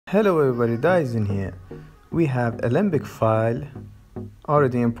Hello everybody, Dyson here. We have alembic file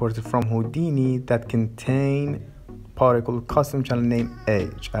already imported from Houdini that contain particle custom channel name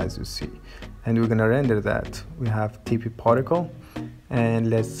age, as you see, and we're gonna render that. We have TP particle, and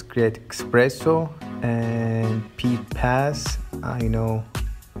let's create espresso and p pass. I know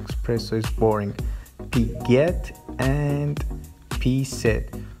espresso is boring. P get and p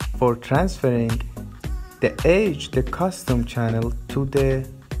set for transferring the age, the custom channel, to the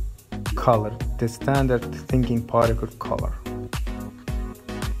color, the standard thinking particle color.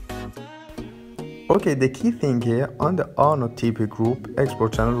 Okay, the key thing here, on the Arnold TP Group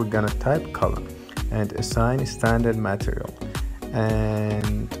export channel, we're gonna type color and assign standard material.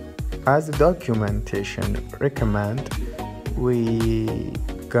 And as the documentation recommend, we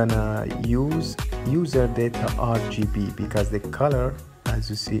gonna use user data RGB because the color, as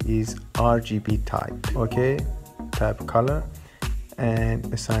you see, is RGB type. Okay, type color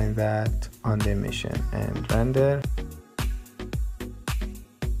and assign that on the emission and render.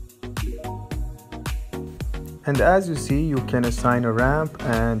 And as you see, you can assign a ramp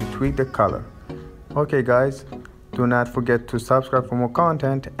and tweak the color. Okay guys, do not forget to subscribe for more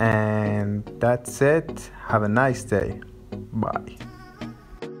content, and that's it. Have a nice day. Bye.